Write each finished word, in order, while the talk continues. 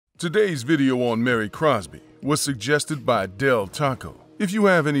Today's video on Mary Crosby was suggested by Del Taco. If you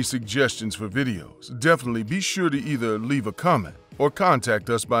have any suggestions for videos, definitely be sure to either leave a comment or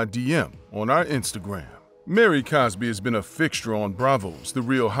contact us by DM on our Instagram. Mary Crosby has been a fixture on Bravo's The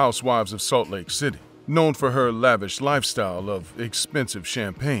Real Housewives of Salt Lake City. Known for her lavish lifestyle of expensive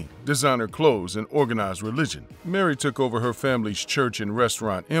champagne, designer clothes, and organized religion, Mary took over her family's church and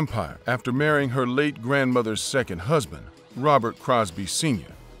restaurant empire after marrying her late grandmother's second husband, Robert Crosby Sr.,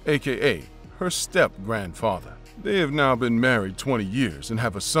 aka her step-grandfather. They have now been married 20 years and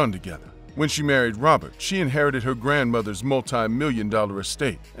have a son together. When she married Robert, she inherited her grandmother's multi-million-dollar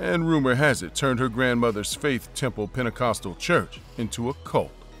estate, and rumor has it turned her grandmother's Faith Temple Pentecostal Church into a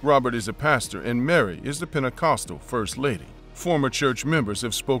cult. Robert is a pastor and Mary is the Pentecostal First Lady. Former church members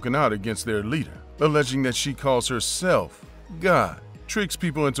have spoken out against their leader, alleging that she calls herself God, tricks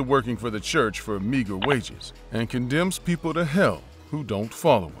people into working for the church for meager wages, and condemns people to hell who don't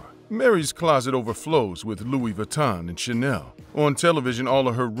follow her. Mary's closet overflows with Louis Vuitton and Chanel. On television, all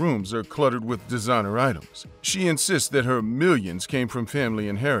of her rooms are cluttered with designer items. She insists that her millions came from family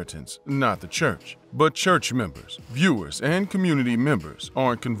inheritance, not the church. But church members, viewers, and community members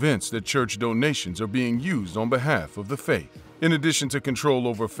aren't convinced that church donations are being used on behalf of the faith. In addition to control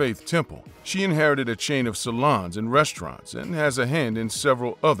over Faith Temple, she inherited a chain of salons and restaurants and has a hand in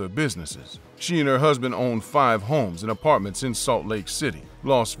several other businesses. She and her husband own 5 homes and apartments in Salt Lake City,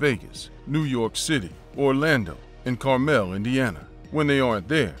 Las Vegas, New York City, Orlando, and Carmel, Indiana. When they aren't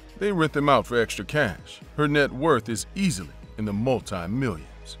there, they rent them out for extra cash. Her net worth is easily in the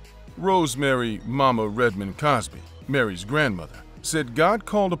multi-millions. Rosemary Mama Redmon Cosby, Mary's grandmother, said God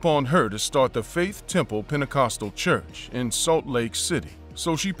called upon her to start the Faith Temple Pentecostal Church in Salt Lake City.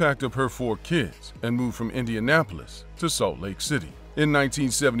 So she packed up her 4 kids and moved from Indianapolis to Salt Lake City. In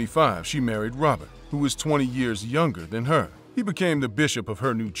 1975, she married Robert, who was 20 years younger than her. He became the bishop of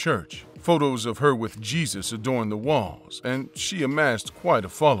her new church. Photos of her with Jesus adorn the walls, and she amassed quite a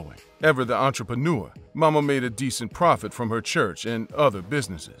following. Ever the entrepreneur, Mama made a decent profit from her church and other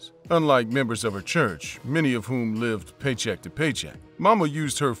businesses. Unlike members of her church, many of whom lived paycheck to paycheck, Mama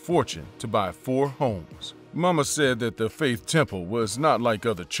used her fortune to buy 4 homes. Mama said that the Faith Temple was not like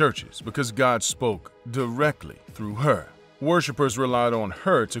other churches because God spoke directly through her. Worshippers relied on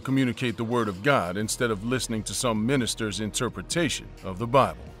her to communicate the Word of God instead of listening to some minister's interpretation of the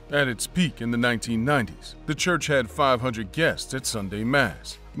Bible. At its peak in the 1990s, the church had 500 guests at Sunday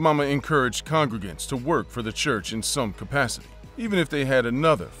Mass. Mama encouraged congregants to work for the church in some capacity. Even if they had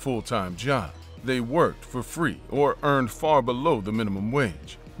another full-time job, they worked for free or earned far below the minimum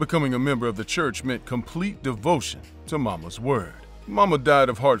wage. Becoming a member of the church meant complete devotion to Mama's word. Mama died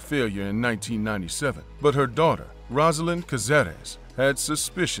of heart failure in 1997, but her daughter, Rosalind Cazares, had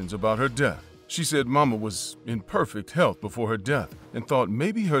suspicions about her death. She said Mama was in perfect health before her death and thought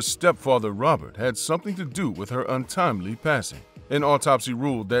maybe her stepfather Robert had something to do with her untimely passing. An autopsy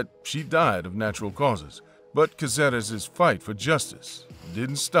ruled that she died of natural causes, but Cazares' fight for justice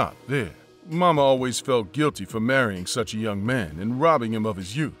didn't stop there. Mama always felt guilty for marrying such a young man and robbing him of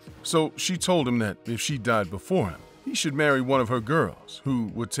his youth, so she told him that if she died before him, he should marry one of her girls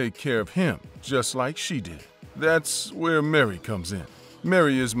who would take care of him just like she did. That's where Mary comes in.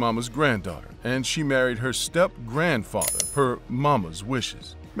 Mary is Mama's granddaughter, and she married her step-grandfather per Mama's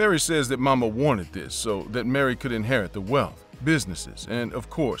wishes. Mary says that Mama wanted this so that Mary could inherit the wealth, businesses, and of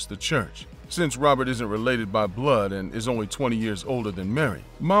course the church. Since Robert isn't related by blood and is only 20 years older than Mary,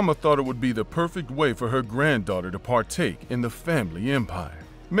 Mama thought it would be the perfect way for her granddaughter to partake in the family empire.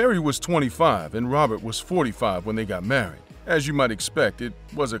 Mary was 25 and Robert was 45 when they got married. As you might expect, it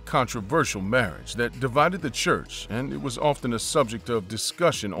was a controversial marriage that divided the church, and it was often a subject of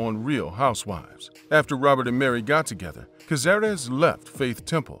discussion on Real Housewives. After Robert and Mary got together, Cazares left Faith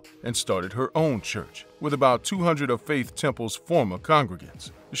Temple and started her own church, with about 200 of Faith Temple's former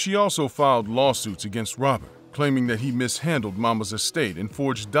congregants. She also filed lawsuits against Robert, claiming that he mishandled Mama's estate and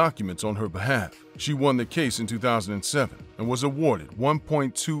forged documents on her behalf. She won the case in 2007 and was awarded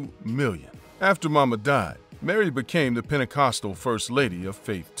 $1.2 million. After Mama died, Mary became the Pentecostal First Lady of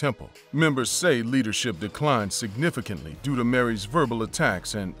Faith Temple. Members say leadership declined significantly due to Mary's verbal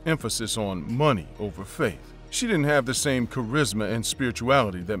attacks and emphasis on money over faith. She didn't have the same charisma and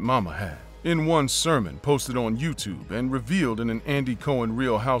spirituality that Mama had. In one sermon posted on YouTube and revealed in an Andy Cohen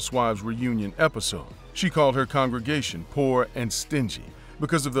Real Housewives reunion episode, she called her congregation poor and stingy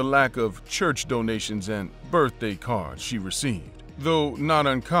because of the lack of church donations and birthday cards she received. Though not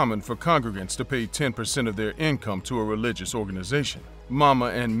uncommon for congregants to pay 10% of their income to a religious organization, Mama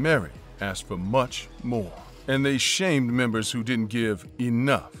and Mary asked for much more, and they shamed members who didn't give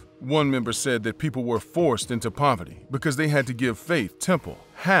enough. One member said that people were forced into poverty because they had to give Faith Temple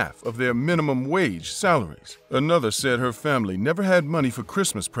half of their minimum wage salaries. Another said her family never had money for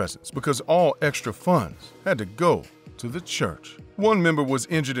Christmas presents because all extra funds had to go to the church. One member was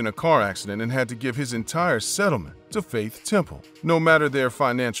injured in a car accident and had to give his entire settlement to Faith Temple. No matter their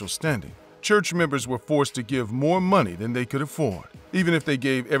financial standing, church members were forced to give more money than they could afford. Even if they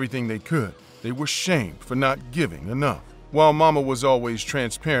gave everything they could, they were shamed for not giving enough. While Mama was always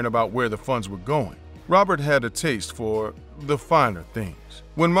transparent about where the funds were going, Robert had a taste for the finer things.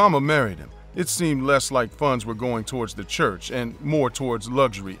 When Mama married him, it seemed less like funds were going towards the church and more towards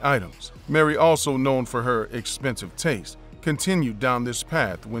luxury items. Mary, also known for her expensive taste, continued down this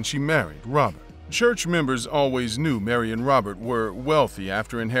path when she married Robert. Church members always knew Mary and Robert were wealthy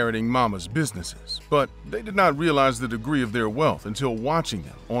after inheriting Mama's businesses, but they did not realize the degree of their wealth until watching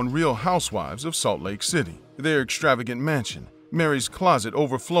them on Real Housewives of Salt Lake City. Their extravagant mansion, Mary's closet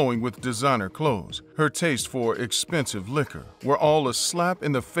overflowing with designer clothes, her taste for expensive liquor were all a slap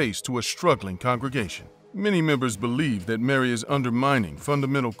in the face to a struggling congregation. Many members believe that Mary is undermining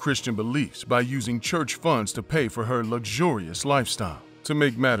fundamental Christian beliefs by using church funds to pay for her luxurious lifestyle. To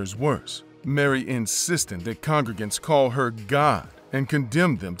make matters worse, Mary insisted that congregants call her God and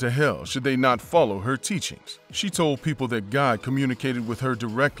condemned them to hell should they not follow her teachings. She told people that God communicated with her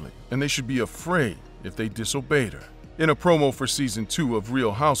directly and they should be afraid if they disobeyed her. In a promo for Season 2 of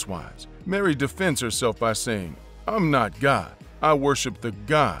Real Housewives, Mary defends herself by saying, "I'm not God. I worship the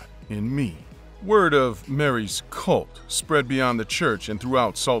God in me." Word of Mary's cult spread beyond the church and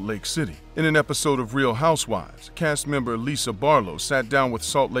throughout Salt Lake City. In an episode of Real Housewives, cast member Lisa Barlow sat down with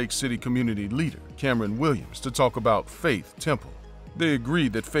Salt Lake City community leader Cameron Williams to talk about Faith Temple. They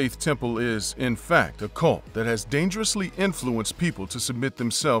agreed that Faith Temple is, in fact, a cult that has dangerously influenced people to submit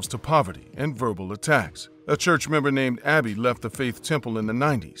themselves to poverty and verbal attacks. A church member named Abby left the Faith Temple in the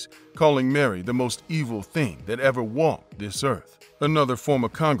 90s, calling Mary the most evil thing that ever walked this earth. Another former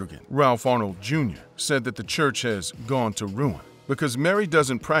congregant, Ralph Arnold Jr., said that the church has gone to ruin because Mary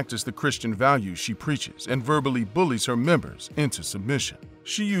doesn't practice the Christian values she preaches and verbally bullies her members into submission.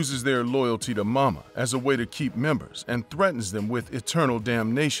 She uses their loyalty to Mama as a way to keep members and threatens them with eternal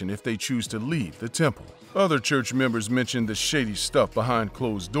damnation if they choose to leave the temple. Other church members mentioned the shady stuff behind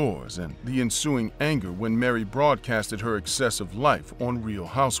closed doors and the ensuing anger when Mary broadcasted her excessive life on Real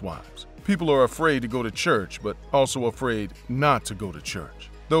Housewives. People are afraid to go to church, but also afraid not to go to church.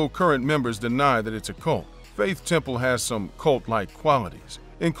 Though current members deny that it's a cult, Faith Temple has some cult-like qualities,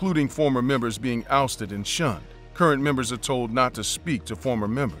 including former members being ousted and shunned. Current members are told not to speak to former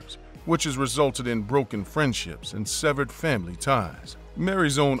members, which has resulted in broken friendships and severed family ties.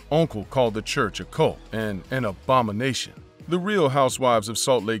 Mary's own uncle called the church a cult and an abomination. The Real Housewives of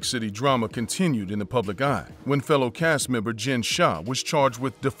Salt Lake City drama continued in the public eye when fellow cast member Jen Shah was charged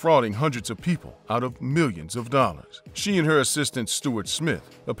with defrauding hundreds of people out of millions of dollars. She and her assistant Stuart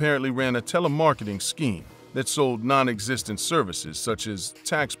Smith apparently ran a telemarketing scheme that sold non-existent services such as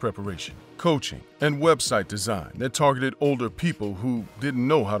tax preparation, coaching, and website design that targeted older people who didn't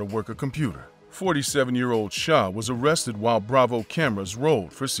know how to work a computer. 47-year-old Shah was arrested while Bravo cameras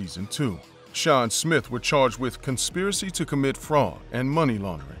rolled for Season 2. Shah and Smith were charged with conspiracy to commit fraud and money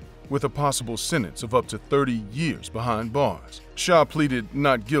laundering, with a possible sentence of up to 30 years behind bars. Shah pleaded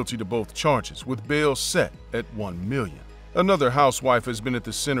not guilty to both charges, with bail set at $1 million. Another housewife has been at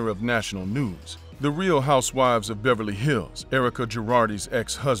the center of national news. The Real Housewives of Beverly Hills, Erica Girardi's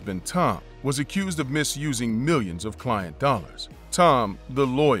ex-husband Tom, was accused of misusing millions of client dollars. Tom, the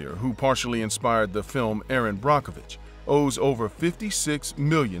lawyer who partially inspired the film Erin Brockovich, owes over $56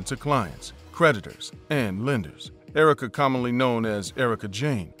 million to clients, creditors, and lenders. Erica, commonly known as Erica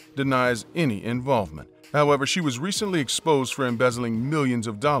Jane, denies any involvement. However, she was recently exposed for embezzling millions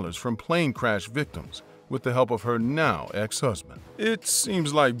of dollars from plane crash victims with the help of her now ex-husband. It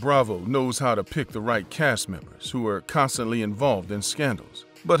seems like Bravo knows how to pick the right cast members who are constantly involved in scandals.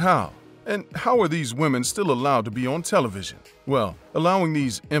 But how? And how are these women still allowed to be on television? Well, allowing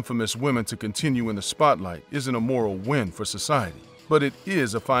these infamous women to continue in the spotlight isn't a moral win for society, but it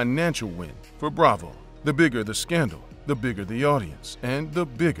is a financial win for Bravo. The bigger the scandal, the bigger the audience, and the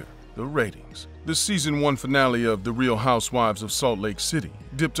bigger the ratings. The Season 1 finale of The Real Housewives of Salt Lake City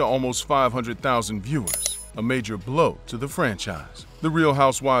dipped to almost 500,000 viewers, a major blow to the franchise. The Real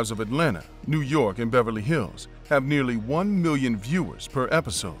Housewives of Atlanta, New York, and Beverly Hills have nearly 1 million viewers per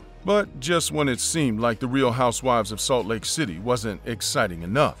episode. But just when it seemed like The Real Housewives of Salt Lake City wasn't exciting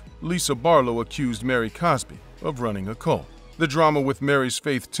enough, Lisa Barlow accused Mary Crosby of running a cult. The drama with Mary's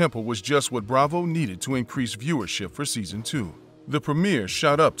Faith Temple was just what Bravo needed to increase viewership for Season 2. The premiere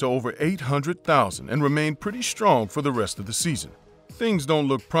shot up to over 800,000 and remained pretty strong for the rest of the season. Things don't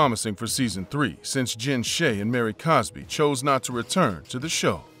look promising for Season 3 since Jen Shea and Mary Crosby chose not to return to the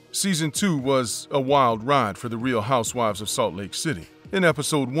show. Season 2 was a wild ride for the Real Housewives of Salt Lake City. In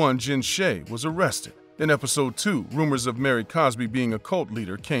Episode 1, Jen Shea was arrested. In Episode 2, rumors of Mary Crosby being a cult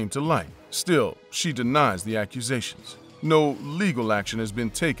leader came to light. Still, she denies the accusations. No legal action has been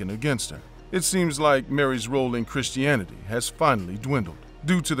taken against her. It seems like Mary's role in Christianity has finally dwindled.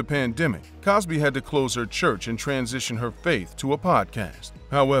 Due to the pandemic, Cosby had to close her church and transition her faith to a podcast.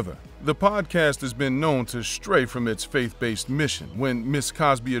 However, the podcast has been known to stray from its faith-based mission when Miss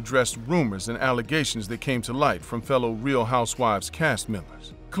Cosby addressed rumors and allegations that came to light from fellow Real Housewives cast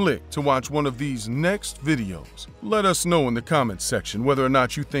members. Click to watch one of these next videos. Let us know in the comments section whether or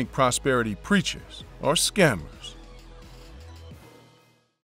not you think prosperity preachers are scammers.